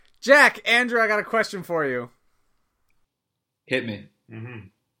Jack, Andrew, I got a question for you. Hit me. Mm-hmm.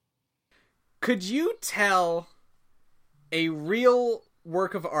 Could you tell a real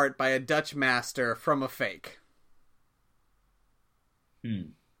work of art by a Dutch master from a fake?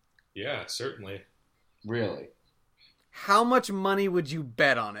 Yeah, certainly. Really? How much money would you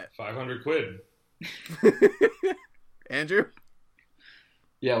bet on it? 500 quid. Andrew?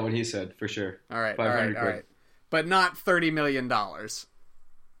 Yeah, what he said, for sure. All right, 500 all quid. right. But not $30 million.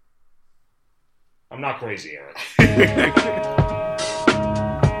 I'm not crazy, Eric.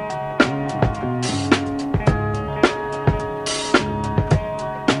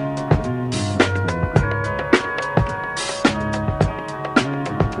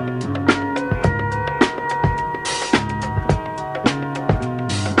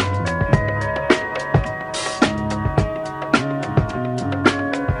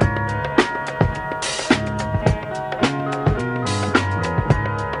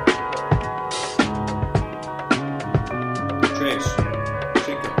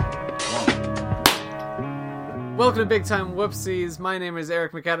 Welcome to Big Time Whoopsies. My name is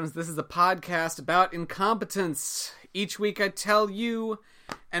Eric McAdams. This is a podcast about incompetence. Each week I tell you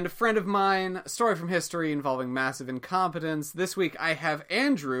and a friend of mine a story from history involving massive incompetence. This week I have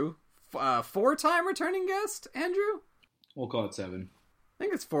Andrew, four-time returning guest. Andrew? We'll call it 7. I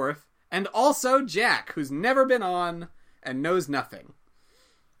think it's 4th. And also Jack, who's never been on and knows nothing.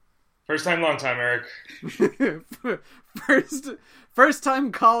 First time, long time, Eric. First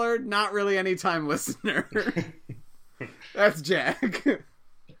time caller, not really any time listener. That's Jack.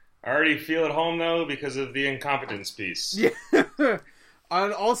 I already feel at home, though, because of the incompetence piece. Yeah.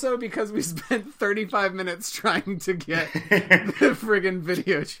 And also because we spent 35 minutes trying to get the friggin'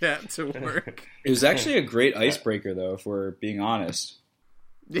 video chat to work. It was actually a great icebreaker, though, if we're being honest.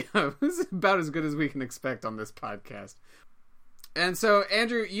 Yeah, this is about as good as we can expect on this podcast. And so,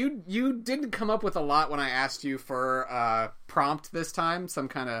 Andrew, you didn't come up with a lot when I asked you for a prompt this time. Some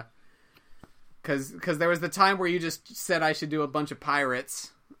kind of... Because there was the time where you just said I should do a bunch of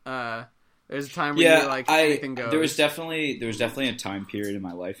pirates. There's a time where you were like, anything goes. There was definitely a time period in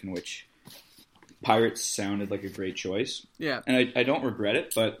my life in which pirates sounded like a great choice. Yeah. And I don't regret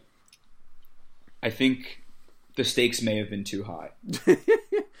it, but I think the stakes may have been too high.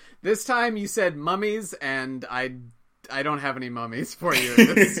 This time you said mummies, and I don't have any mummies for you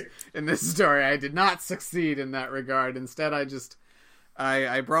in this story. I did not succeed in that regard. Instead,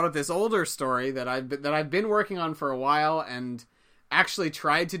 I brought up this older story that I've been working on for a while and actually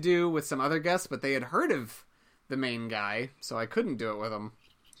tried to do with some other guests, but they had heard of the main guy, so I couldn't do it with them.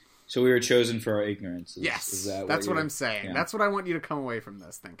 So we were chosen for our ignorance. Yes, that's what I'm saying. Yeah. That's what I want you to come away from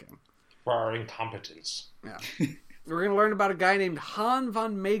this thinking. For our incompetence. Yeah. We're going to learn about a guy named Han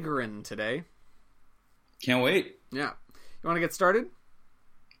van Meegeren today. Can't wait. Yeah. You want to get started?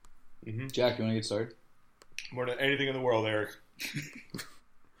 Mm-hmm. Jack, you want to get started? More than anything in the world, Eric.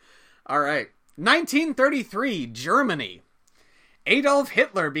 All right. 1933, Germany. Adolf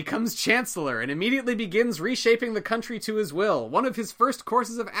Hitler becomes chancellor and immediately begins reshaping the country to his will. One of his first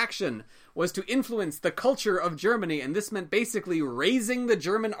courses of action was to influence the culture of Germany, and this meant basically razing the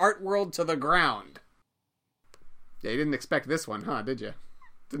German art world to the ground. Yeah, you didn't expect this one, huh, did you?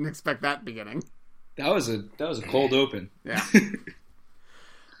 Didn't expect that beginning. That was a cold open. Yeah.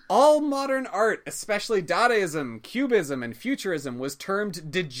 All modern art, especially Dadaism, Cubism, and Futurism, was termed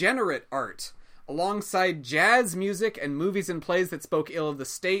degenerate art. Alongside jazz music and movies and plays that spoke ill of the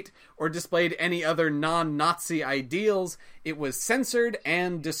state or displayed any other non-Nazi ideals, it was censored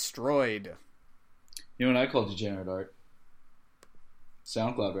and destroyed. You know what I call degenerate art?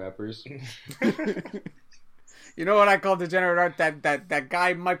 SoundCloud rappers. You know what I call degenerate art? That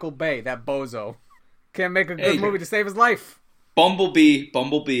guy Michael Bay, that bozo. Can't make a good movie to save his life. Bumblebee.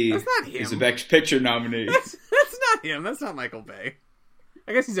 That's not him. Is a Best Picture nominee. That's not him. That's not Michael Bay.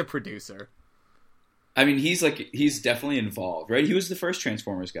 I guess he's a producer. I mean, he's definitely involved, right? He was the first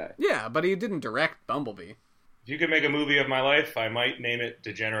Transformers guy. Yeah, but he didn't direct Bumblebee. If you could make a movie of my life, I might name it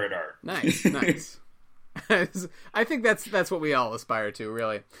Degenerate Art. Nice. I think that's what we all aspire to,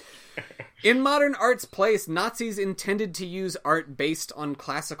 really. In modern art's place, Nazis intended to use art based on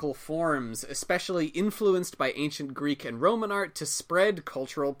classical forms, especially influenced by ancient Greek and Roman art, to spread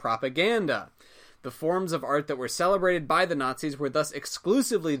cultural propaganda. The forms of art that were celebrated by the Nazis were thus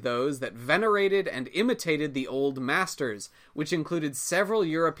exclusively those that venerated and imitated the Old Masters, which included several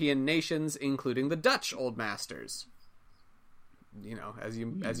European nations, including the Dutch Old Masters. You know, as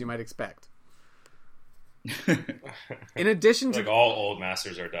you might expect. In addition to all old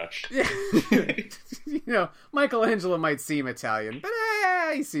masters are Dutch. You know, Michelangelo might seem Italian,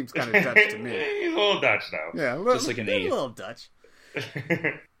 but he seems kind of Dutch to me. He's a little Dutch, though. Yeah, just like an eighth. A little Dutch.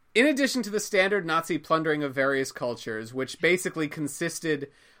 In addition to the standard Nazi plundering of various cultures, which basically consisted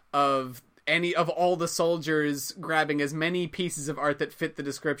of all the soldiers grabbing as many pieces of art that fit the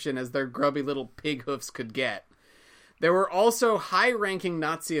description as their grubby little pig hoofs could get, there were also high-ranking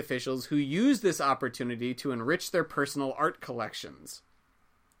Nazi officials who used this opportunity to enrich their personal art collections.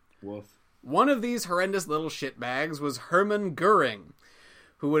 Woof. One of these horrendous little shitbags was Hermann Goering,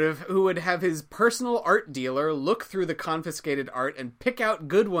 who would have his personal art dealer look through the confiscated art and pick out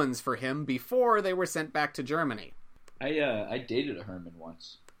good ones for him before they were sent back to Germany. I dated a Herman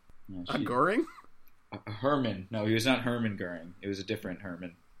once. Yeah, A Goering? A Herman. No, he was not Herman Goering. It was a different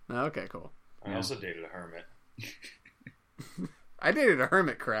Herman. Okay, cool. I also dated a hermit. I dated a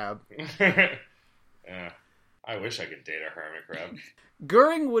hermit crab. I wish I could date a hermit crab.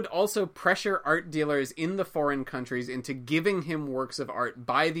 Goering would also pressure art dealers in the foreign countries into giving him works of art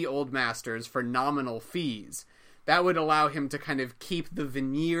by the old masters for nominal fees. That would allow him to kind of keep the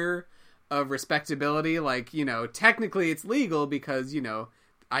veneer of respectability. Like, technically it's legal because,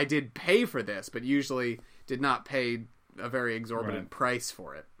 I did pay for this, but usually did not pay a very exorbitant price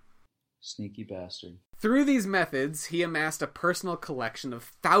for it. Sneaky bastard. Through these methods, he amassed a personal collection of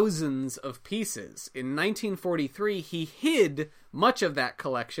thousands of pieces. In 1943, he hid much of that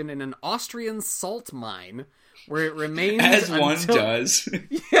collection in an Austrian salt mine, where it remained as one does.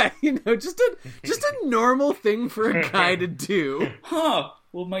 Yeah, just a normal thing for a guy to do. Huh.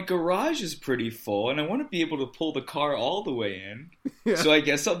 Well, my garage is pretty full, and I want to be able to pull the car all the way in. Yeah. So I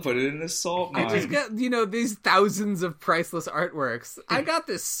guess I'll put it in this salt mine. I just got, these thousands of priceless artworks. I got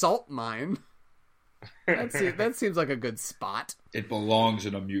this salt mine. That seems like a good spot. It belongs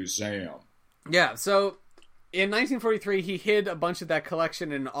in a museum. Yeah, so in 1943, he hid a bunch of that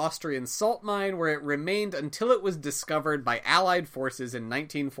collection in an Austrian salt mine, where it remained until it was discovered by Allied forces in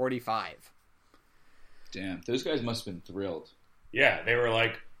 1945. Damn, those guys must have been thrilled. Yeah, they were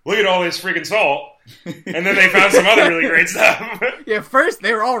like, look at all this freaking salt. And then they found some other really great stuff. Yeah, first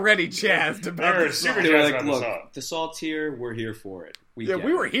they were already jazzed about they were the super salt. They were jazzed like, about look, the salt. the salt's here, we're here for it. We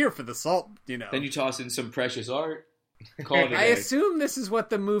were here for the salt, Then you toss in some precious art, call it a I day. assume this is what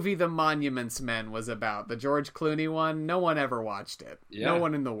the movie The Monuments Men was about. The George Clooney one. No one ever watched it. Yeah, no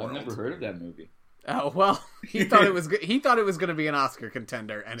one in the world. I've never heard of that movie. Oh, well, he thought it was going to be an Oscar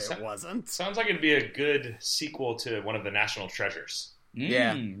contender, and it wasn't. Sounds like it'd be a good sequel to one of the National Treasures.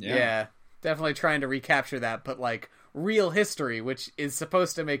 Yeah. Definitely trying to recapture that, but like real history, which is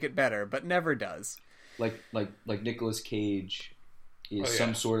supposed to make it better, but never does. Like Nicolas Cage is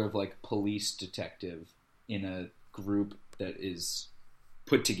some sort of like police detective in a group that is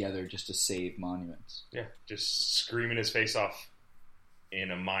put together just to save monuments. Yeah, just screaming his face off in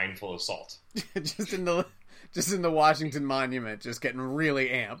a mine full of salt. just in the Washington Monument, just getting really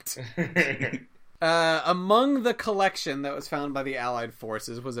amped. Among the collection that was found by the Allied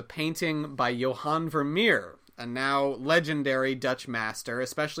forces was a painting by Johann Vermeer, a now legendary Dutch master,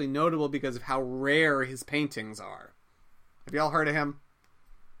 especially notable because of how rare his paintings are. Have y'all heard of him?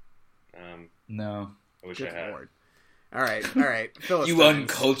 No. I wish Good I had. Lord. All right. Philistines. You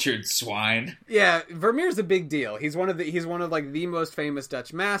uncultured swine. Yeah, Vermeer's a big deal. He's one of the most famous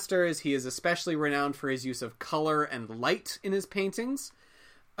Dutch masters. He is especially renowned for his use of color and light in his paintings.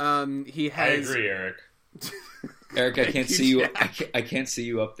 He has. I agree, Eric. Eric, I can't see you. I can't see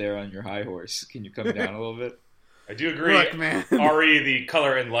you up there on your high horse. Can you come down a little bit? I do agree. Look, man. Ari, the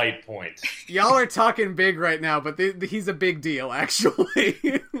color and light point. Y'all are talking big right now, but he's a big deal,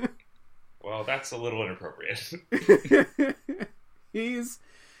 actually. Well, that's a little inappropriate.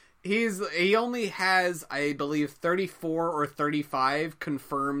 He only has, I believe, 34 or 35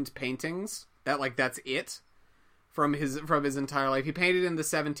 confirmed paintings. That's it. From his entire life. He painted in the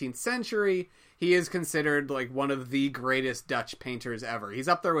 17th century. He is considered like one of the greatest Dutch painters ever. He's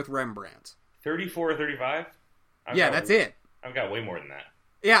up there with Rembrandt. 34 or 35? Yeah, that's it. I've got way more than that.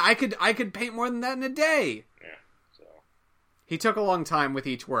 Yeah, I could paint more than that in a day. Yeah, so. He took a long time with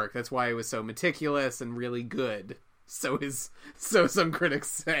each work. That's why he was so meticulous and really good. So some critics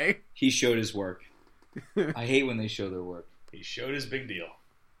say. He showed his work. I hate when they show their work. He showed his big deal.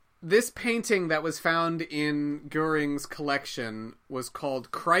 This painting that was found in Goering's collection was called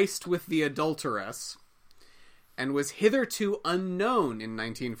Christ with the Adulteress and was hitherto unknown in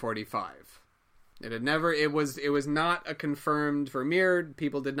 1945. It was not a confirmed Vermeer.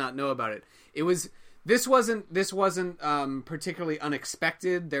 People did not know about it. This wasn't particularly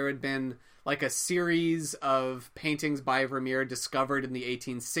unexpected. There had been like a series of paintings by Vermeer discovered in the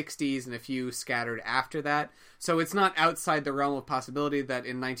 1860s and a few scattered after that. So it's not outside the realm of possibility that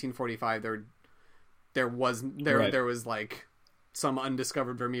in 1945 there was like some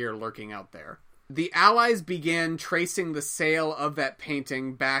undiscovered Vermeer lurking out there. The Allies began tracing the sale of that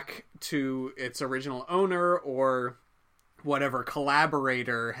painting back to its original owner or whatever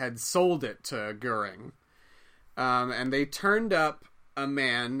collaborator had sold it to Goering. And they turned up a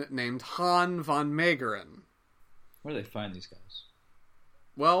man named Han van Meegeren. Where do they find these guys?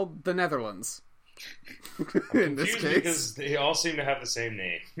 Well, the Netherlands. In this case, because they all seem to have the same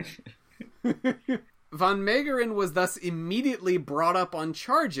name. Van Meegeren was thus immediately brought up on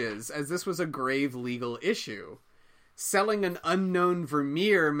charges, as this was a grave legal issue. Selling an unknown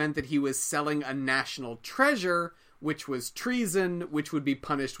Vermeer meant that he was selling a national treasure, which was treason, which would be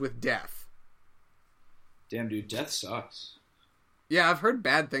punished with death. Damn, dude, death sucks. Yeah, I've heard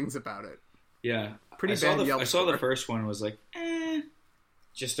bad things about it. Yeah. Pretty bad Yelp I saw the first one, was like,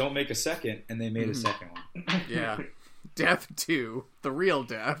 just don't make a second, and they made a second one. Yeah. Death 2. The real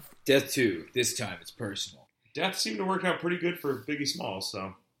death. Death 2. This time it's personal. Death seemed to work out pretty good for Biggie Smalls,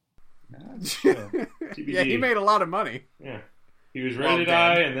 so. Yeah, he made a lot of money. Yeah. He was ready to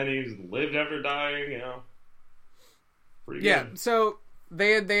die, and then he lived after dying, you know. Pretty good. So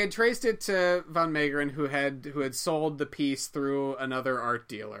they had traced it to Van Meegeren, who had sold the piece through another art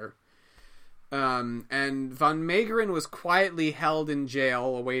dealer. And Van Meegeren was quietly held in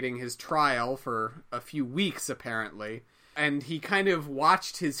jail awaiting his trial for a few weeks, apparently. And he kind of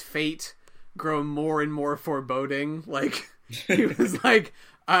watched his fate grow more and more foreboding. Like, he was like,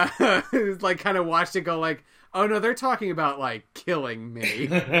 kind of watched it go like, oh no, they're talking about, like, killing me.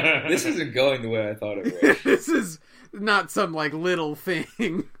 This isn't going the way I thought it would. This is not some, like, little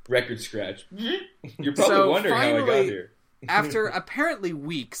thing. Record scratch. You're probably wondering how I got here. After apparently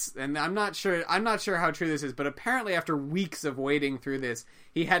weeks, and I'm not sure how true this is, but apparently after weeks of waiting through this,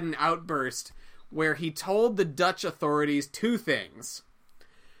 he had an outburst where he told the Dutch authorities two things.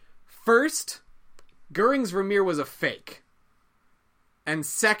 First, Goering's Vermeer was a fake. And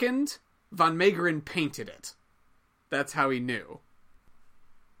second, Van Meegeren painted it. That's how he knew.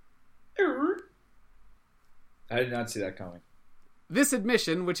 I did not see that coming. This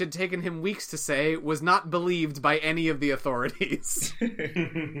admission, which had taken him weeks to say, was not believed by any of the authorities.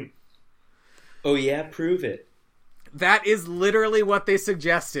 Oh yeah, prove it. That is literally what they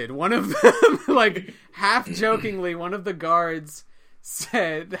suggested. One of them, like, half-jokingly, one of the guards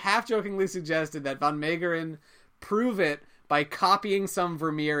half-jokingly suggested that Van Meegeren prove it by copying some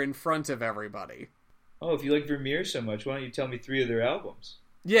Vermeer in front of everybody. Oh, if you like Vermeer so much, why don't you tell me 3 of their albums?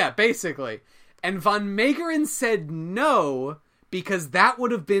 Yeah, basically. And Van Meegeren said no, because that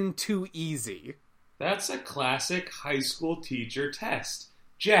would have been too easy. That's a classic high school teacher test.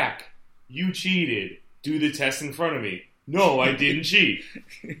 Jack, you cheated. Do the test in front of me. No, I didn't cheat.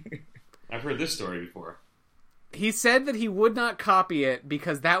 I've heard this story before. He said that he would not copy it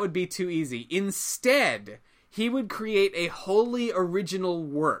because that would be too easy. Instead, he would create a wholly original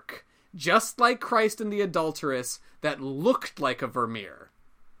work, just like Christ and the Adulteress, that looked like a Vermeer.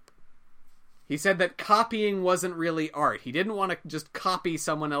 He said that copying wasn't really art. He didn't want to just copy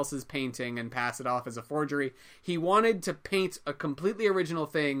someone else's painting and pass it off as a forgery. He wanted to paint a completely original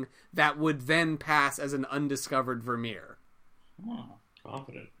thing that would then pass as an undiscovered Vermeer. Oh,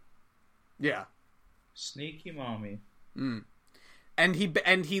 confident. Yeah. Sneaky mommy. And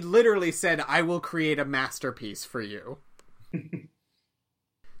he literally said, I will create a masterpiece for you.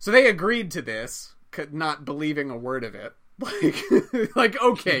 So they agreed to this, not believing a word of it. Like,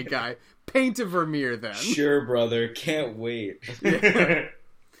 okay, guy, paint a Vermeer then. Sure, brother. Can't wait. Yeah.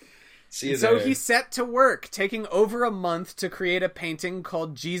 See you so there. he set to work, taking over a month to create a painting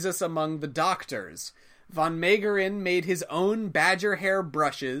called Jesus Among the Doctors. Van Meegeren made his own badger hair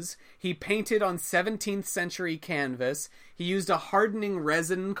brushes. He painted on 17th century canvas. He used a hardening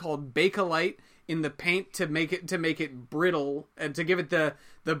resin called Bakelite in the paint to make it brittle and to give it the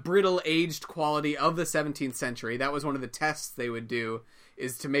brittle aged quality of the 17th century. That was one of the tests they would do,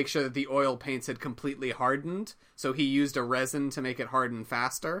 is to make sure that the oil paints had completely hardened. So he used a resin to make it harden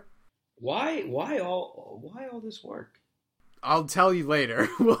faster. Why all this work? I'll tell you later.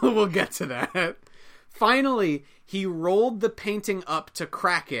 We'll get to that. Finally, he rolled the painting up to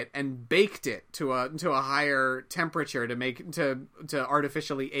crack it and baked it to a higher temperature to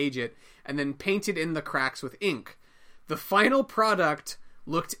artificially age it, and then painted in the cracks with ink. The final product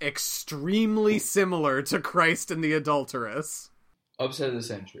looked extremely similar to Christ and the Adulteress. Upset of the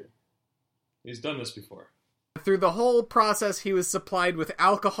century. He's done this before. Through the whole process, he was supplied with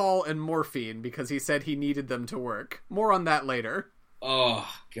alcohol and morphine because he said he needed them to work. More on that later. Oh,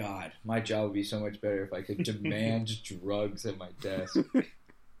 God. My job would be so much better if I could demand drugs at my desk.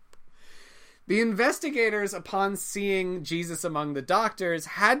 The investigators, upon seeing Jesus Among the Doctors,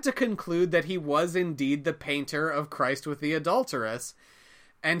 had to conclude that he was indeed the painter of Christ with the Adulteress.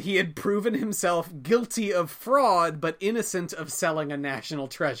 and he had proven himself guilty of fraud but innocent of selling a national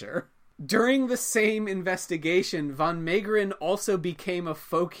treasure. During the same investigation, Van Meegeren also became a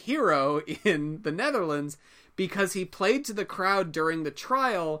folk hero in the Netherlands because he played to the crowd during the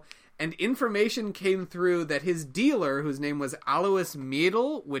trial, and information came through that his dealer, whose name was Alois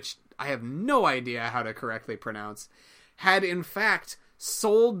Miedel, which I have no idea how to correctly pronounce, had in fact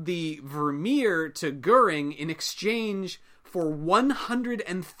sold the Vermeer to Goering in exchange for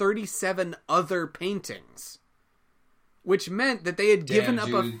 137 other paintings. Which meant that they had given up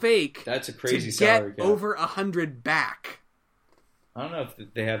a fake that's a crazy to get salary cap. over 100 back. I don't know if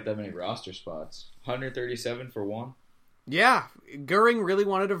they have that many roster spots. 137 for one? Yeah, Goering really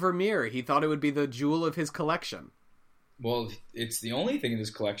wanted a Vermeer. He thought it would be the jewel of his collection. Well, it's the only thing in his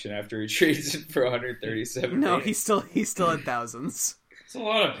collection after he trades it for 137. No, paintings. he's still at thousands. It's a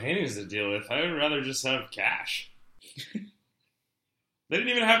lot of paintings to deal with. I would rather just have cash. They didn't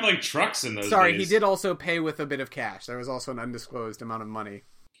even have, like, trucks in those Sorry, days. he did also pay with a bit of cash. There was also an undisclosed amount of money.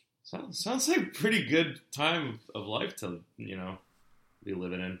 Sounds like a pretty good time of life to, be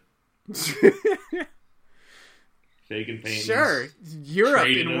living in. Faking paintings. Sure. Europe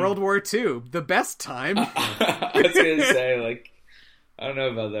Trading in them. World War II. The best time. I was going to say, like, I don't know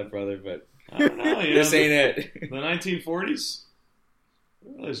about that, brother, but I don't know. this ain't it. The 1940s?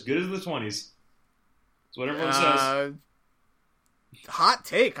 Well, as good as the 20s. That's what everyone says. Hot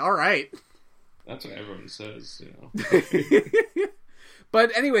take. All right. That's what everyone says,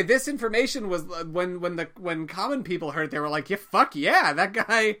 But anyway, this information was when common people heard it, they were like, "Yeah, fuck yeah, that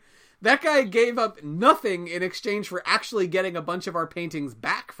guy gave up nothing in exchange for actually getting a bunch of our paintings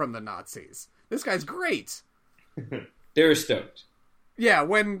back from the Nazis. This guy's great." They were stoked. Yeah,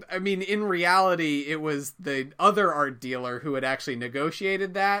 in reality, it was the other art dealer who had actually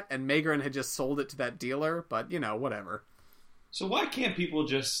negotiated that, and Meegeren had just sold it to that dealer, but, whatever. So why can't people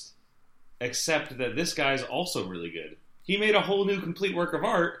just accept that this guy's also really good? He made a whole new complete work of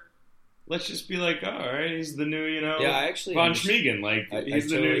art. Let's just be like, all right, he's the new, I actually Von Schmiegen. Like, he's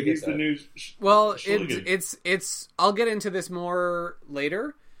the new. Well, Schulgen. it's. I'll get into this more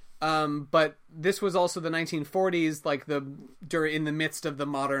later. But this was also the 1940s, like in the midst of the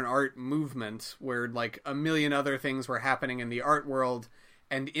modern art movement, where like a million other things were happening in the art world,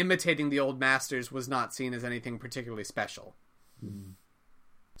 and imitating the old masters was not seen as anything particularly special. Mm.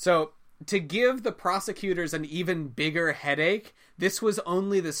 So, to give the prosecutors an even bigger headache, this was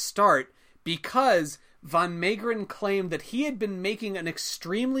only the start, because Van Meegeren claimed that he had been making an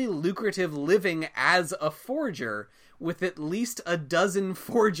extremely lucrative living as a forger, with at least a dozen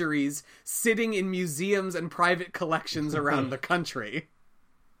forgeries sitting in museums and private collections around the country.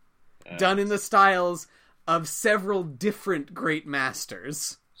 Done in the styles of several different great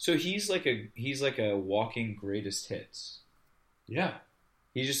masters. So he's like a walking greatest hits. Yeah.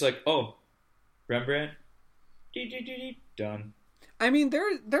 He's just like, oh, Rembrandt, done. I mean, there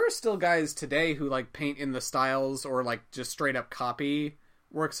are still guys today who like paint in the styles or like just straight up copy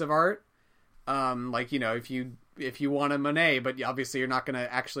works of art. Like, if you want a Monet, but obviously you're not going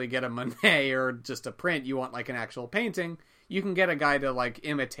to actually get a Monet or just a print, you want like an actual painting, you can get a guy to like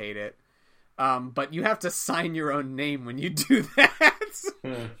imitate it. But you have to sign your own name when you do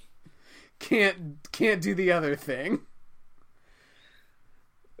that. Can't do the other thing.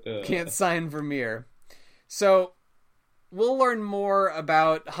 Can't sign Vermeer. So we'll learn more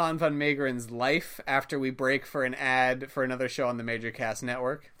about Han van Meegeren's life after we break for an ad for another show on the Major Cast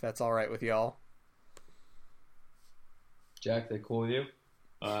Network, if that's all right with y'all. Jack, they cool with you?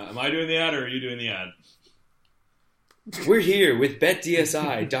 Am I doing the ad or are you doing the ad? We're here with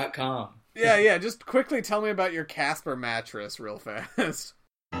BetDSI.com. Yeah, just quickly tell me about your Casper mattress real fast.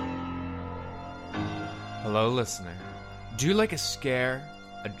 Hello, listener. Do you like a scare,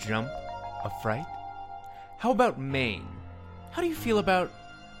 a jump, a fright? How about Maine? How do you feel about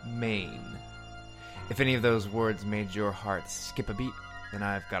Maine? If any of those words made your heart skip a beat, then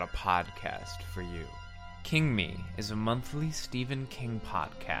I've got a podcast for you. King Me is a monthly Stephen King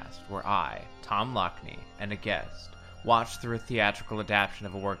podcast where I, Tom Lockney, and a guest watch through a theatrical adaptation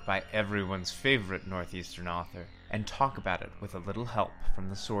of a work by everyone's favorite Northeastern author and talk about it with a little help from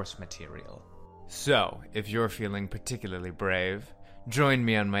the source material. So, if you're feeling particularly brave, join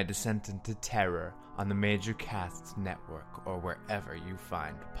me on my descent into terror on the Major Casts Network or wherever you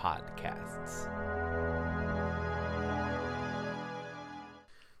find podcasts.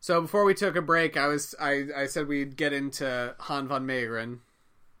 So before we took a break, I said we'd get into Han van Meegeren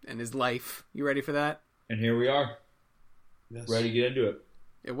and his life. You ready for that? And here we are. Yes. Ready to get into it.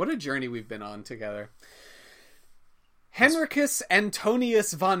 Yeah, what a journey we've been on together. Henricus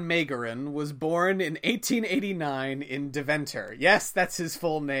Antonius von Meegeren was born in 1889 in Deventer. Yes, that's his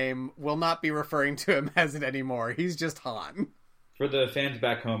full name. We'll not be referring to him as it anymore. He's just Han. For the fans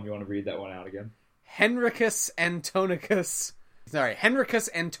back home, you want to read that one out again? Henricus Antonius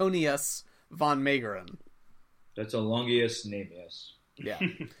von Meegeren. That's a longiest name, yes. Yeah.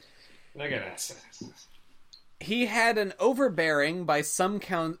 Look at that. He had an overbearing, by some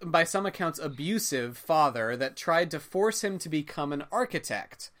accounts abusive, father that tried to force him to become an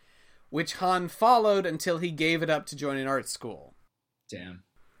architect, which Han followed until he gave it up to join an art school. Damn.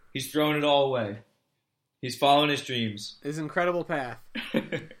 He's throwing it all away. He's following his dreams. His incredible path.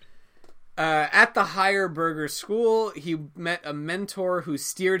 At the higher Burger School, he met a mentor who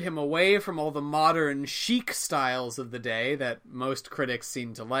steered him away from all the modern chic styles of the day that most critics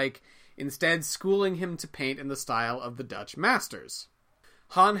seem to like, instead schooling him to paint in the style of the Dutch masters.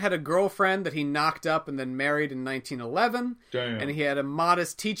 Han had a girlfriend that he knocked up and then married in 1911, and he had a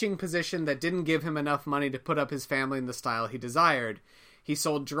modest teaching position that didn't give him enough money to put up his family in the style he desired. He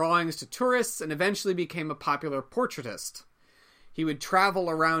sold drawings to tourists and eventually became a popular portraitist. He would travel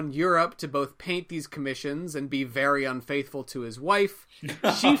around Europe to both paint these commissions and be very unfaithful to his wife.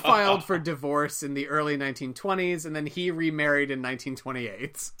 She filed for divorce in the early 1920s, and then he remarried in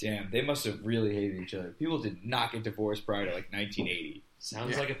 1928. Damn, they must have really hated each other. People did not get divorced prior to, 1980.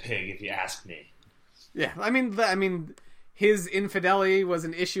 Sounds like a pig, if you ask me. Yeah, I mean, his infidelity was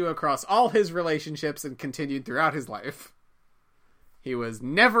an issue across all his relationships and continued throughout his life. He was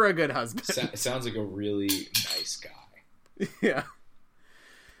never a good husband. Sounds like a really nice guy. Yeah.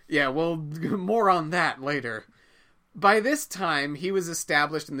 Yeah, well, more on that later. By this time, he was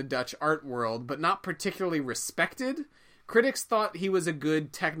established in the Dutch art world, but not particularly respected. Critics thought he was a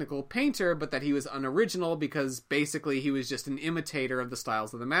good technical painter, but that he was unoriginal because basically he was just an imitator of the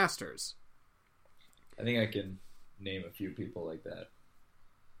styles of the masters. I think I can name a few people like that.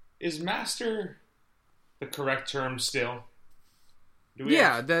 Is master the correct term still?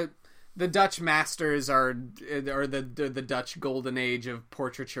 The Dutch masters are the Dutch golden age of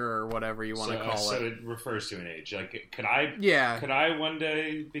portraiture, or whatever you want to call it. So it refers to an age. Like, could I one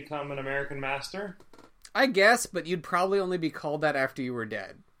day become an American master? I guess, but you'd probably only be called that after you were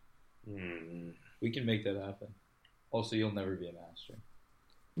dead. We can make that happen. Also, you'll never be a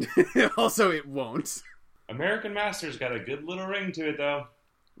master. Also, it won't. American master's got a good little ring to it, though.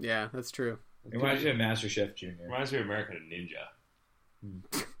 Yeah, that's true. It reminds me of Master Chef Jr. Reminds me of American Ninja.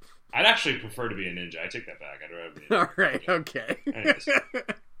 I'd actually prefer to be a ninja. I take that back. I'd rather be a ninja. All right, okay. Anyways.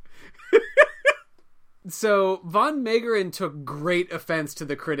 So, von Meegeren took great offense to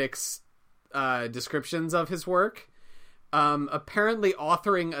the critics' descriptions of his work, apparently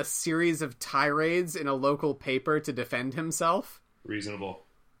authoring a series of tirades in a local paper to defend himself. Reasonable.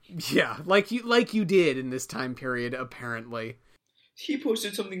 Yeah, like you did in this time period, apparently. He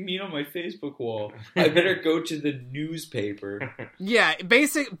posted something mean on my Facebook wall. I better go to the newspaper. Yeah,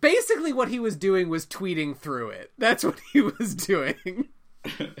 basically what he was doing was tweeting through it. That's what he was doing.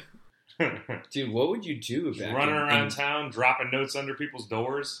 Dude, what would you do about running around town, dropping notes under people's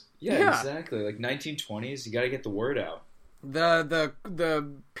doors? Yeah, exactly. Like 1920s, you got to get the word out.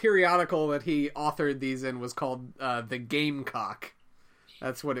 The periodical that he authored these in was called the Gamecock.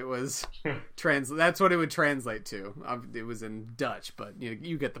 That's what it was. That's what it would translate to. It was in Dutch, but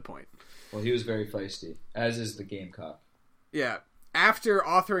you get the point. Well, he was very feisty, as is the Gamecock. Yeah. After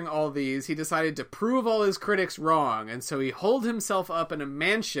authoring all these, he decided to prove all his critics wrong, and so he holed himself up in a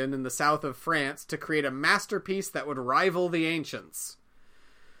mansion in the south of France to create a masterpiece that would rival the ancients.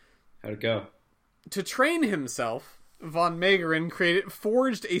 How'd it go? To train himself, von Meegeren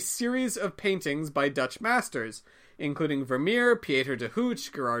forged a series of paintings by Dutch masters, including Vermeer, Pieter de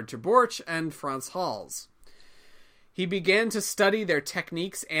Hooch, Gerard ter Borch, and Frans Hals. He began to study their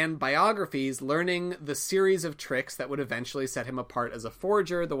techniques and biographies, learning the series of tricks that would eventually set him apart as a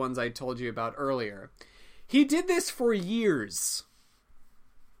forger, the ones I told you about earlier. He did this for years.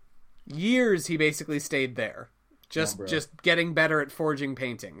 Years he basically stayed there. Just getting better at forging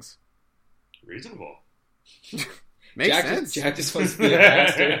paintings. Reasonable. Makes sense. Jack just wants to be a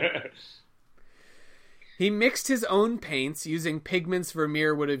master. He mixed his own paints using pigments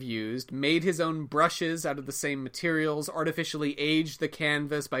Vermeer would have used, made his own brushes out of the same materials, artificially aged the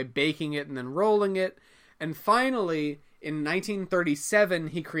canvas by baking it and then rolling it, and finally, in 1937,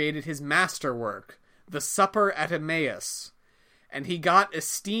 he created his masterwork, The Supper at Emmaus, and he got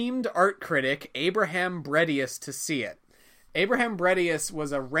esteemed art critic Abraham Bredius to see it. Abraham Bredius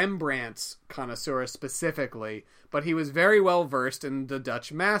was a Rembrandt connoisseur specifically, but he was very well versed in the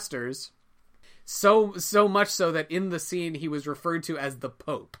Dutch masters. So much so that in the scene he was referred to as the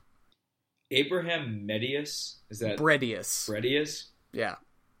Pope. Abraham Medius? Is that Bredius? Bredius? Yeah.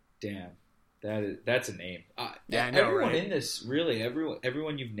 Damn, that's a name. Yeah, I know, everyone right? in this, really,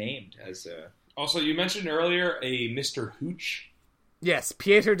 everyone you've named has a. Also, you mentioned earlier a Mr. Hooch. Yes,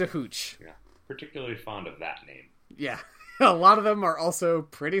 Pieter de Hooch. Yeah, particularly fond of that name. Yeah, a lot of them are also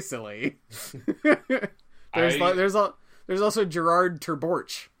pretty silly. There's also Gerard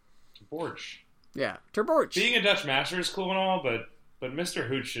Terborch. Terborch. Yeah, Terborch. Being a Dutch master is cool and all, but Mr.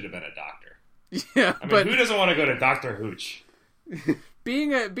 Hooch should have been a doctor. Yeah, I mean, but who doesn't want to go to Dr. Hooch?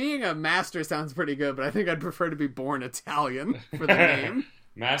 being a master sounds pretty good, but I think I'd prefer to be born Italian for the name.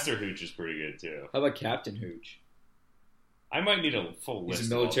 Master Hooch is pretty good too. How about Captain Hooch? I might need a full list.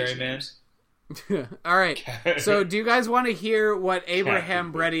 He's a military man. All right. So, do you guys want to hear what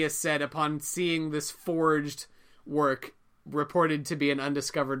Abraham Captain. Bredius said upon seeing this forged work reported to be an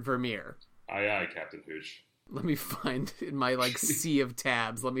undiscovered Vermeer? Aye, aye, Captain Hooch. Let me find in my sea of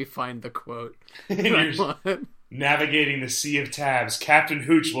tabs. Let me find the quote. You're navigating the sea of tabs. Captain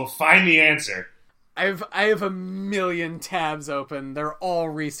Hooch will find the answer. I have a million tabs open. They're all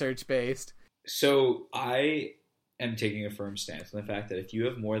research based. So I am taking a firm stance on the fact that if you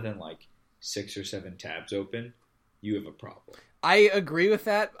have more than 6 or 7 tabs open, you have a problem. I agree with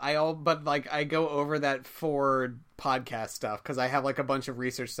that. But I go over that for podcast stuff because I have a bunch of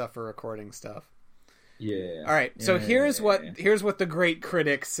research stuff for recording stuff. Yeah. All right. So here's what the great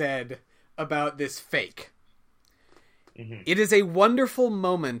critic said about this fake. Mm-hmm. It is a wonderful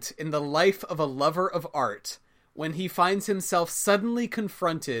moment in the life of a lover of art when he finds himself suddenly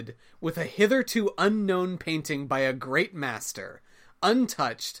confronted with a hitherto unknown painting by a great master,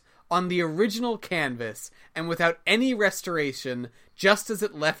 untouched, on the original canvas, and without any restoration, just as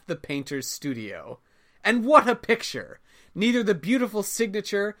it left the painter's studio. And what a picture! Neither the beautiful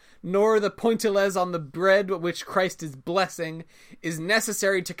signature, nor the pointillés on the bread which Christ is blessing, is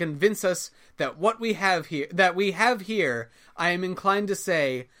necessary to convince us that what we have here, I am inclined to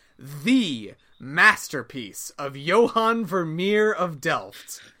say, the masterpiece of Johann Vermeer of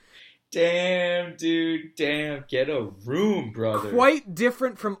Delft. Damn, dude, damn. Get a room, brother. Quite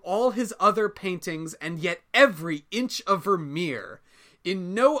different from all his other paintings, and yet every inch of Vermeer.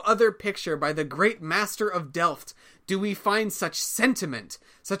 In no other picture by the great master of Delft do we find such sentiment,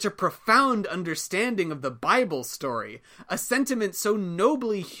 such a profound understanding of the Bible story, a sentiment so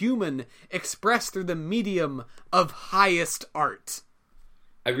nobly human expressed through the medium of highest art.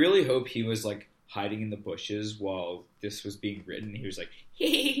 I really hope he was hiding in the bushes while this was being written. He was like,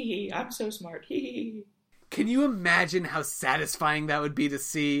 hee, I'm so smart, hee. Can you imagine how satisfying that would be to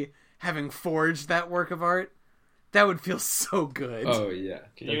see, having forged that work of art? That would feel so good. Oh, yeah.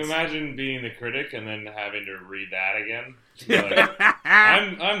 Can you imagine being the critic and then having to read that again?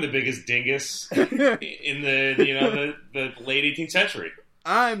 I'm the biggest dingus in the late 18th century.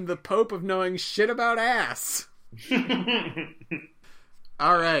 I'm the Pope of knowing shit about ass.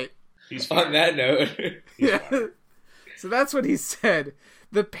 All right. On that note. Yeah. So that's what he said.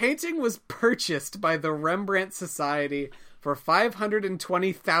 The painting was purchased by the Rembrandt Society for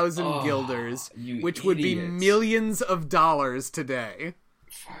 520,000 guilders, which would be millions of dollars today.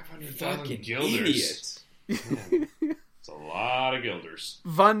 500,000 guilders. It's a lot of guilders.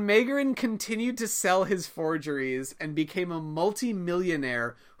 Von Meegeren continued to sell his forgeries and became a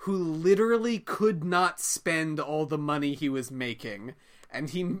multi-millionaire who literally could not spend all the money he was making.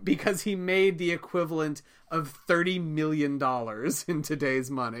 And because he made the equivalent of $30 million in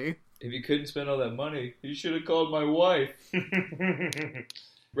today's money. If you couldn't spend all that money, you should have called my wife.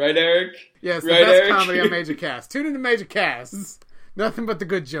 Right, Eric? Yes, the right, best Eric? comedy on Major Cast. Tune into Major Cast. Nothing but the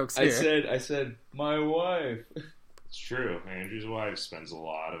good jokes here. I said, my wife. It's true. Andrew's wife spends a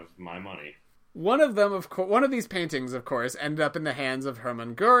lot of my money. One of these paintings, of course, ended up in the hands of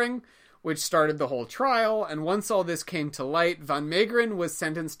Hermann Goering, which started the whole trial, and once all this came to light, Von Meegeren was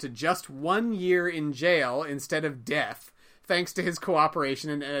sentenced to just 1 year in jail instead of death, thanks to his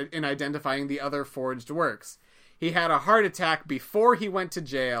cooperation in identifying the other forged works. He had a heart attack before he went to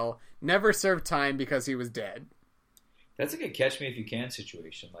jail, never served time because he was dead. That's a catch me if you can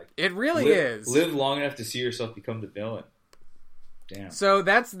situation. It really is. Live long enough to see yourself become the villain. Damn. So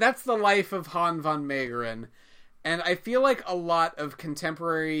that's the life of Hans von Meegeren. And I feel like a lot of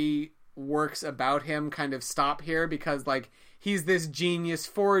contemporary works about him kind of stop here because he's this genius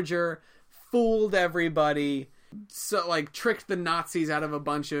forger, fooled everybody, so tricked the Nazis out of a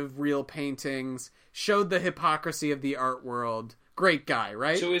bunch of real paintings, showed the hypocrisy of the art world. Great guy,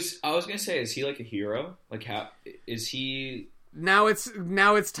 right? So I was gonna say, is he a hero? How is he? Now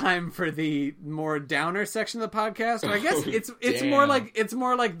it's time for the more downer section of the podcast. Or I guess it's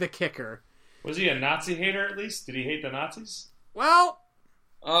more like the kicker. Was he a Nazi hater at least? Did he hate the Nazis? Well.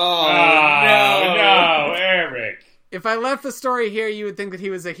 Oh, If I left the story here, you would think that he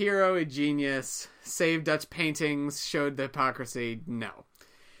was a hero, a genius, saved Dutch paintings, showed the hypocrisy. No.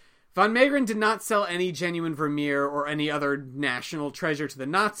 Von Meegeren did not sell any genuine Vermeer or any other national treasure to the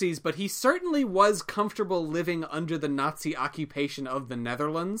Nazis, but he certainly was comfortable living under the Nazi occupation of the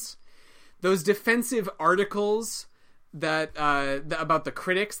Netherlands. Those defensive articles that about the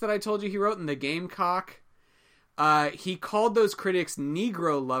critics that I told you he wrote in the Gamecock, he called those critics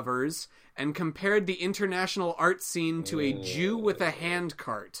Negro lovers and compared the international art scene to a Jew with a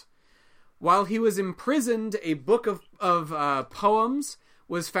handcart. While he was imprisoned, a book of poems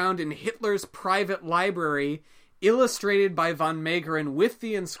was found in Hitler's private library, illustrated by von Meegeren with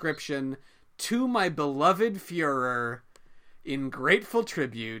the inscription, "To my beloved Führer, in grateful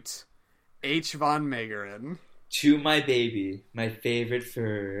tribute, H. von Meegeren." To my baby, my favorite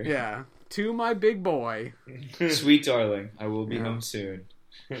fur. Yeah, to my big boy. Sweet darling, I will be home soon.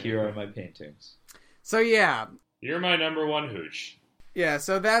 Here are my paintings. So yeah. You're my number one hooch. Yeah,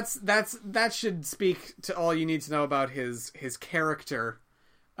 so that should speak to all you need to know about his character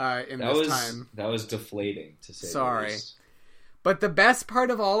in this time. That was deflating, to say Sorry. the least. But the best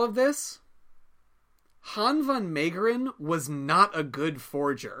part of all of this, Han von Meegeren was not a good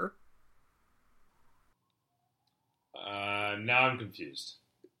forger. Now I'm confused.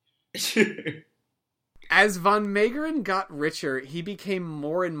 As von Meegeren got richer, he became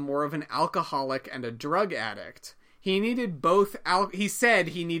more and more of an alcoholic and a drug addict. He needed both. He said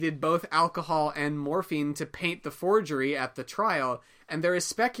he needed both alcohol and morphine to paint the forgery at the trial, and there is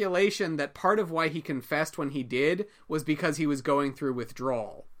speculation that part of why he confessed when he did was because he was going through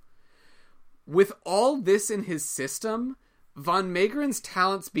withdrawal. With all this in his system, von Meegeren's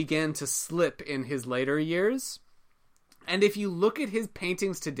talents began to slip in his later years. And if you look at his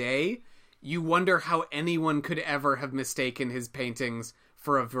paintings today, you wonder how anyone could ever have mistaken his paintings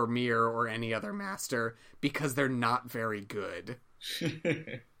for a Vermeer or any other master, because they're not very good.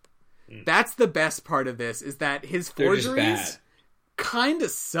 That's the best part of this, is that his forgeries kind of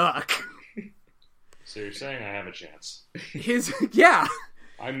suck. So you're saying I have a chance? Yeah.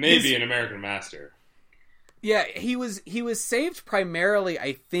 I may be an American master. Yeah, he was saved primarily,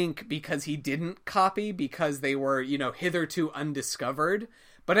 I think, because he didn't copy, because they were, hitherto undiscovered.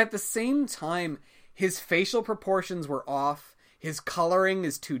 But at the same time, his facial proportions were off, his coloring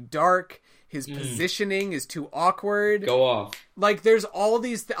is too dark, his positioning is too awkward. Go off. Like, there's all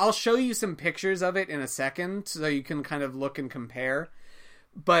these... I'll show you some pictures of it in a second, so you can kind of look and compare.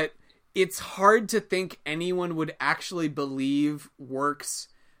 But it's hard to think anyone would actually believe works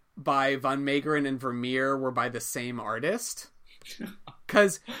by von Meegeren and Vermeer were by the same artist.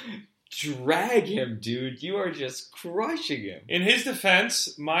 Because... Drag him, dude. You are just crushing him. In his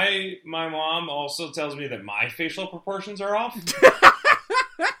defense, my mom also tells me that my facial proportions are off.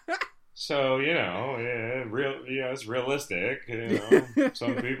 So, it's realistic.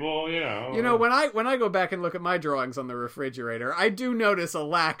 Some people, when I go back and look at my drawings on the refrigerator, I do notice a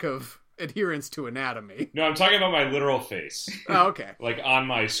lack of adherence to anatomy. No, I'm talking about my literal face. Oh, okay. Like on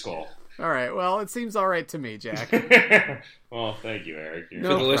my skull. All right. Well, it seems all right to me, Jack. Well, thank you, Eric. For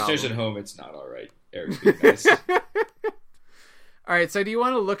the listeners at home, it's not all right. Eric's being nice. All right. So, do you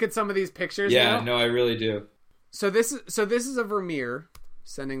want to look at some of these pictures? Yeah. now? No, I really do. So this is a Vermeer.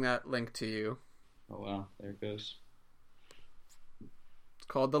 Sending that link to you. Oh wow, there it goes. It's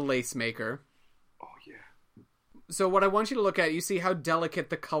called The Lace Maker. Oh yeah. So what I want you to look at, you see how delicate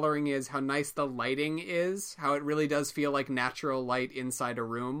the coloring is, how nice the lighting is, how it really does feel like natural light inside a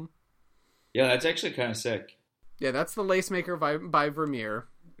room. Yeah, that's actually kind of sick. Yeah, that's The Lace Maker by Vermeer.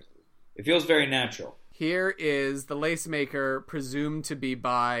 It feels very natural. Here is The Lace Maker, presumed to be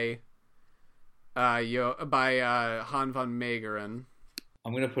by Han von Meegeren.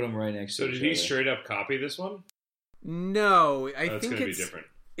 I'm gonna put them right next to each other. So did he straight up copy this one? No, I think it's gonna be different.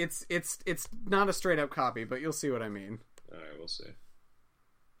 It's not a straight up copy, but you'll see what I mean. All right, we'll see.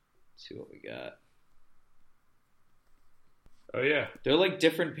 Let's see what we got. Oh yeah, they're like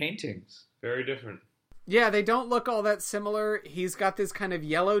different paintings. Very different. Yeah, they don't look all that similar. He's got this kind of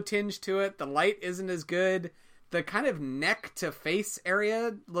yellow tinge to it. The light isn't as good. The kind of neck to face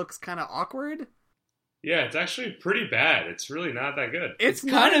area looks kind of awkward. Yeah, it's actually pretty bad. It's really not that good. It's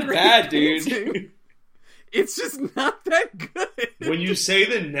kind of bad, dude. It's just not that good. When you say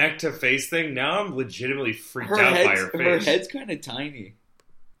the neck to face thing, now I'm legitimately freaked out by her face. Her head's kind of tiny.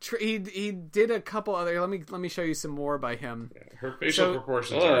 He did a couple other. Let me show you some more by him. Yeah, her facial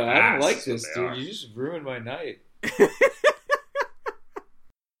proportions are. I don't like this, dude. You just ruined my night.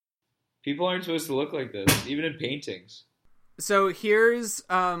 People aren't supposed to look like this, even in paintings. So here's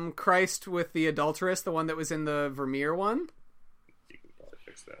Christ with the adulteress, the one that was in the Vermeer one. You can probably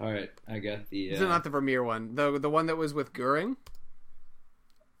fix that. All right, I got the. This is not the Vermeer one. The one that was with Goering.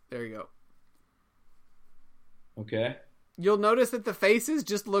 There you go. Okay. You'll notice that the faces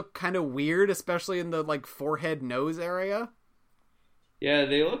just look kind of weird, especially in the like forehead nose area. Yeah,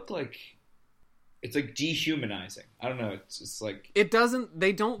 they look like it's like dehumanizing. I don't know. It's like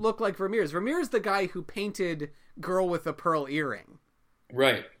They don't look like Vermeer's. Vermeer's the guy who painted Girl with a Pearl Earring.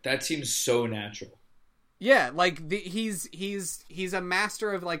 right. That seems so natural. Yeah, like he's a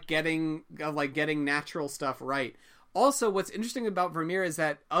master of getting natural stuff right. Also, what's interesting about Vermeer is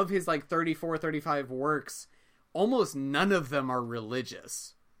that of his 34, 35 works, almost none of them are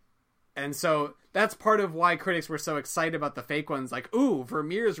religious. And so that's part of why critics were so excited about the fake ones. Like, ooh,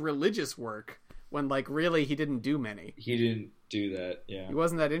 Vermeer's religious work. When, really, he didn't do many. He didn't do that, yeah. He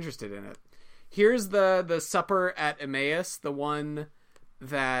wasn't that interested in it. Here's the Supper at Emmaus, the one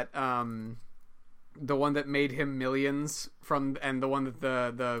that made him millions and the one that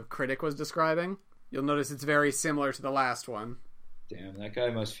the critic was describing. You'll notice it's very similar to the last one. Damn, that guy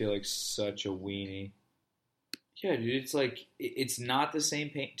must feel like such a weenie. Yeah, dude, it's like, it's not the same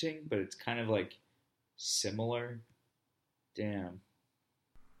painting, but it's kind of similar. Damn.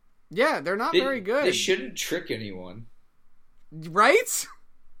 Yeah, they're not very good. They shouldn't trick anyone. Right?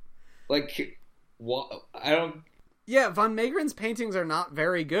 What? I don't... Yeah, Van Meegeren's paintings are not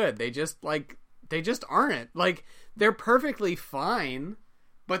very good. They just aren't. They're perfectly fine,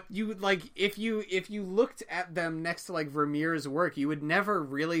 but you, if you looked at them next to, Vermeer's work, you would never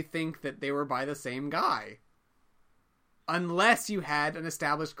really think that they were by the same guy. Unless you had an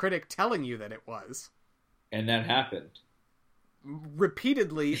established critic telling you that it was. And that happened.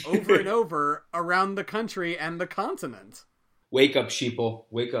 Repeatedly, over and over, around the country and the continent. Wake up, sheeple.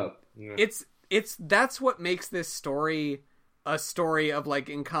 Wake up. Yeah. That's what makes this story a story of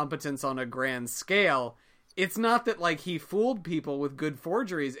incompetence on a grand scale. It's not that he fooled people with good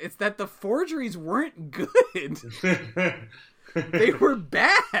forgeries. It's that the forgeries weren't good. They were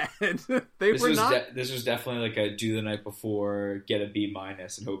bad. This was definitely a do the night before, get a B-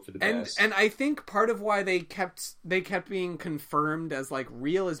 and hope for the best. And I think part of why they kept being confirmed as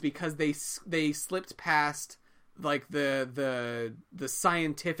real is because they slipped past the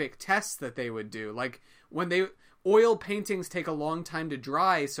scientific tests that they would do. When oil paintings take a long time to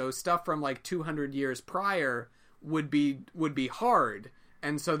dry, so stuff from 200 years prior would be hard,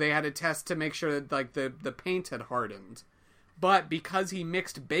 and so they had a test to make sure that the paint had hardened. But because he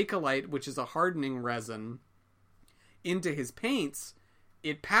mixed Bakelite, which is a hardening resin, into his paints,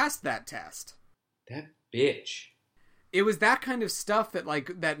 it passed that test. That bitch. It was that kind of stuff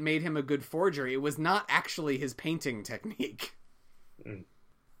that made him a good forger. It was not actually his painting technique.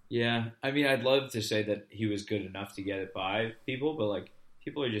 Yeah, I mean, I'd love to say that he was good enough to get it by people, but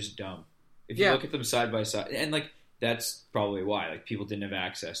people are just dumb. If you look at them side by side, and that's probably why people didn't have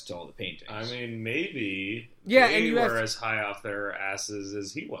access to all the paintings. I mean, maybe they were as high off their asses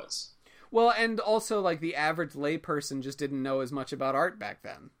as he was. Well, and also the average layperson just didn't know as much about art back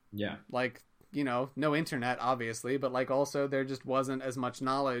then. Yeah, no internet, obviously, but also there just wasn't as much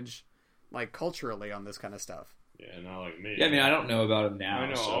knowledge culturally on this kind of stuff. Yeah, not like me. Yeah, I mean, I don't know about him now. I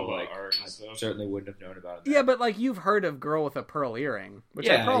know so, all about art and stuff. Certainly wouldn't have known about him. Yeah, but you've heard of Girl with a Pearl Earring, which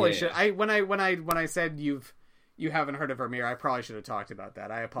I probably should. Yeah. When I said you haven't heard of Vermeer, I probably should have talked about that.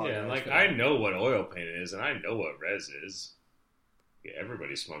 I apologize. Yeah, I know what oil paint is, and I know what res is. Yeah,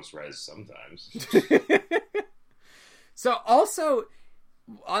 everybody smokes res sometimes. So also,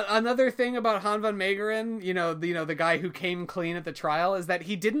 another thing about Han van Meegeren, the guy who came clean at the trial, is that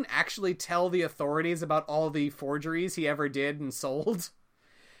he didn't actually tell the authorities about all the forgeries he ever did and sold.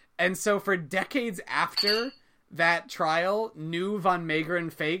 And so for decades after that trial, new Van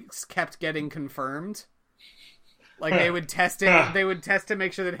Meegeren fakes kept getting confirmed. They would test it. They would test to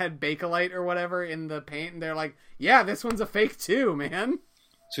make sure that it had Bakelite or whatever in the paint, and they're like, "Yeah, this one's a fake too, man."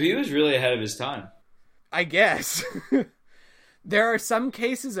 So he was really ahead of his time, I guess. There are some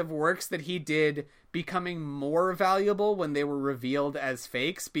cases of works that he did becoming more valuable when they were revealed as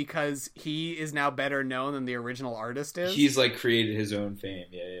fakes because he is now better known than the original artist is. He's created his own fame.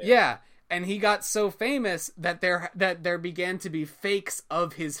 Yeah, and he got so famous that there began to be fakes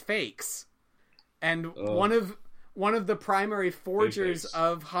of his fakes, and one of the primary forgers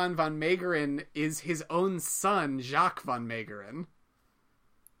of Han van Meegeren is his own son, Jacques van Meegeren.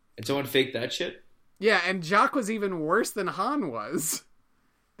 And someone faked that shit? Yeah, and Jacques was even worse than Han was.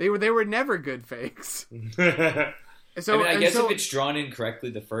 They were never good fakes. So I guess if it's drawn in correctly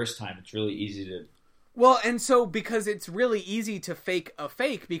the first time, it's really easy to... Well, and so because it's really easy to fake a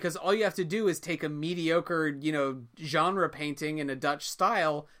fake, because all you have to do is take a mediocre, genre painting in a Dutch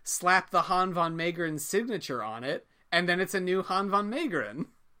style, slap the Han van Meegeren signature on it, And then it's a new Han von Meegeren.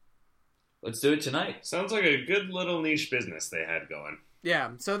 Let's do it tonight. Sounds like a good little niche business they had going.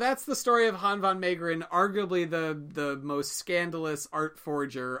 Yeah, so that's the story of Han von Meegeren, arguably the most scandalous art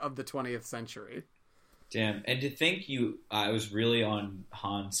forger of the 20th century. Damn, and to think I was really on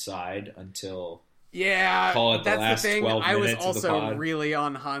Han's side until... Yeah, call it the that's last the thing. 12 I was minutes of the also pod. really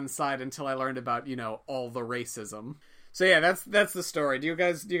on Han's side until I learned about, all the racism. So yeah, that's the story. Do you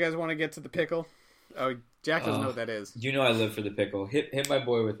guys want to get to the pickle? Oh, Jack doesn't know what that is. You know I live for the pickle. Hit my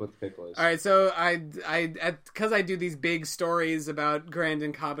boy with what the pickle is. All right, so because I do these big stories about grand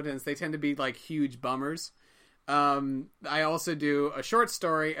incompetence, they tend to be like huge bummers. I also do a short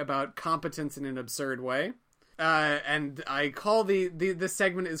story about competence in an absurd way. And I call this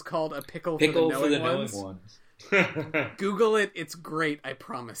segment is called A Pickle for the Knowing Ones. Google it. It's great. I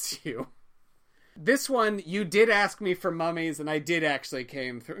promise you. This one, you did ask me for mummies, and I did actually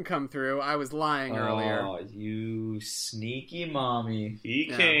come through. I was lying earlier. Oh, you sneaky mommy. He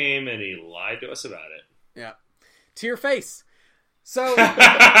came and he lied to us about it. Yeah. To your face. So,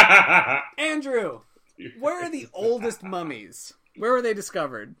 Andrew, where are the oldest mummies? Where were they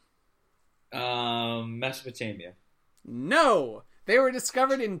discovered? Mesopotamia. No! They were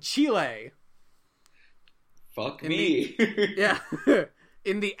discovered in Chile. Fuck me. Yeah.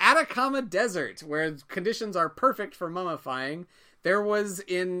 In the Atacama Desert, where conditions are perfect for mummifying, there was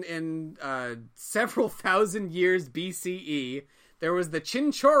in several thousand years BCE, there was the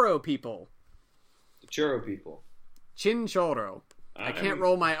Chinchorro people. The churro people. Chinchorro. I can't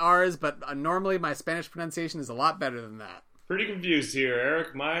roll my R's, but normally my Spanish pronunciation is a lot better than that. Pretty confused here,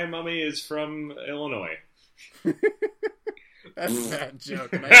 Eric. My mummy is from Illinois. That's a bad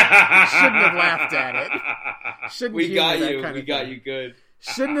joke. And I shouldn't have laughed at it. Shouldn't We got humor that you. kind We of got thing. you good.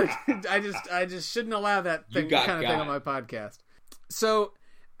 Shouldn't have, I just shouldn't allow that thing, kind of thing on my podcast. So,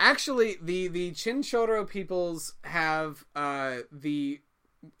 actually, the Chinchorro peoples have in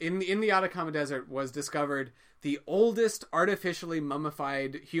the Atacama Desert was discovered the oldest artificially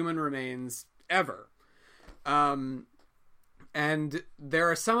mummified human remains ever. And there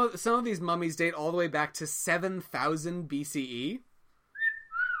are some of these mummies date all the way back to 7,000 BCE,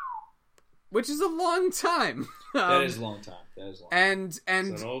 which is a long time. That is a long time. And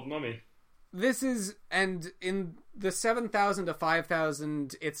It's an old mummy. this is, and in the 7,000 to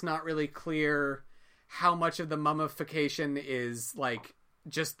 5,000, it's not really clear how much of the mummification is like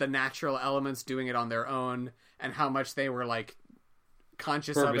just the natural elements doing it on their own, and how much they were like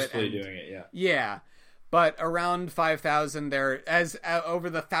conscious of it. Purposefully doing it, yeah. Yeah. But around 5,000, over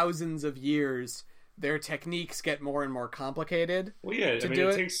the thousands of years, their techniques get more and more complicated. Well, yeah, to I mean, do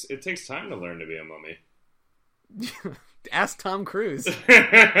it takes time to learn to be a mummy. Ask Tom Cruise. This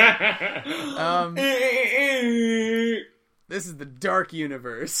is the dark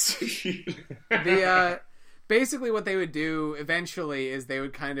universe. Basically what they would do eventually is they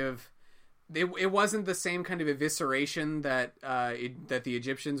would kind of... It wasn't the same kind of evisceration that the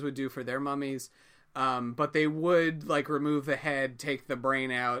Egyptians would do for their mummies. But they would like remove the head, take the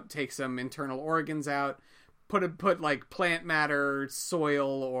brain out, take some internal organs out, put like plant matter,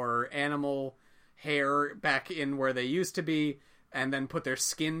 soil, or animal hair back in where they used to be, and then put their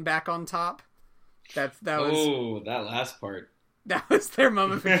skin back on top. That last part. That was their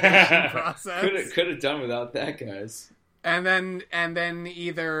mummification process. Could have done without that, guys. And then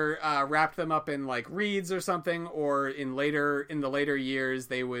either wrap them up in like reeds or something, or in the later years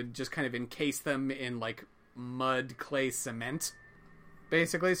they would just kind of encase them in like mud, clay, cement,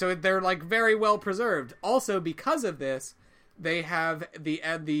 basically. So they're like very well preserved. Also, because of this, they have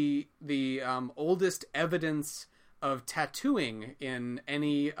the oldest evidence of tattooing in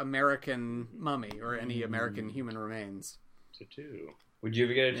any American mummy or any American human remains. Tattoo. Would you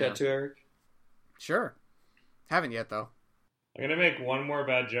ever get a tattoo, Eric? Sure. Haven't yet, though. I'm gonna make one more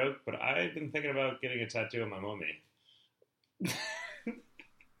bad joke, but I've been thinking about getting a tattoo of my mummy.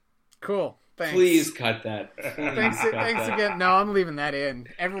 Cool. Thanks. Please cut that. Thanks again. No, I'm leaving that in.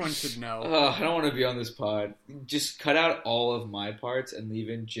 Everyone should know. I don't want to be on this pod. Just cut out all of my parts and leave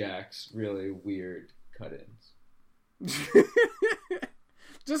in Jack's really weird cut-ins.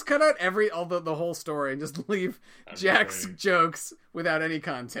 Just cut out the whole story and just leave Jack's jokes without any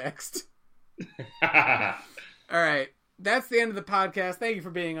context. All right. That's the end of the podcast. Thank you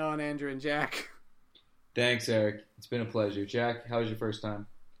for being on, Andrew and Jack. Thanks, Eric. It's been a pleasure. Jack, how was your first time?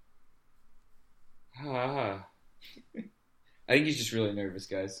 I think he's just really nervous,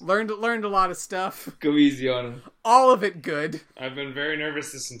 guys. Learned a lot of stuff. Go easy on him. All of it good. I've been very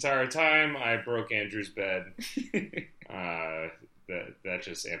nervous this entire time. I broke Andrew's bed. That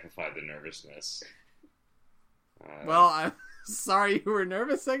just amplified the nervousness. Well, I'm sorry you were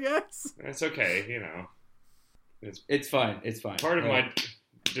nervous, I guess. It's okay, you know. It's fine. It's fine. Part of my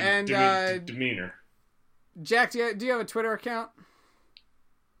demeanor. Jack, do you have a Twitter account?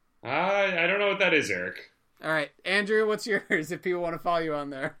 I don't know what that is, Eric. All right, Andrew, what's yours if people want to follow you on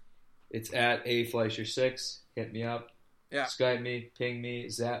there? It's at afleischer6. Hit me up. Yeah. Skype me, ping me,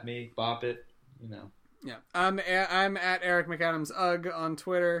 zap me, bop it. Yeah. I'm at Eric McAdams Ugg on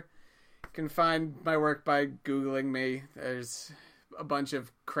Twitter. You can find my work by Googling me. There's a bunch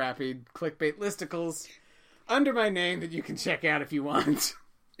of crappy clickbait listicles under my name that you can check out if you want.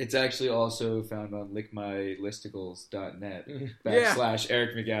 It's actually also found on lickmylisticles.net /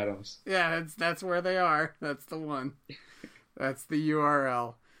 Eric McAdams. Yeah, that's where they are. That's the one. That's the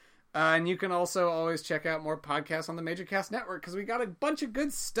URL. And you can also always check out more podcasts on the Major Cast Network because we got a bunch of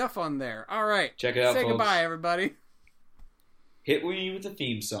good stuff on there. All right. Check it out, Say folks. goodbye, everybody. Hit me with a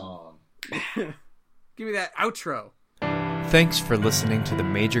theme song. Give me that outro. Thanks for listening to the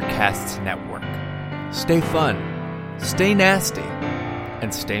Major Casts Network. Stay fun, stay nasty,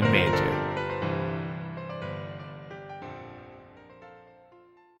 and stay major.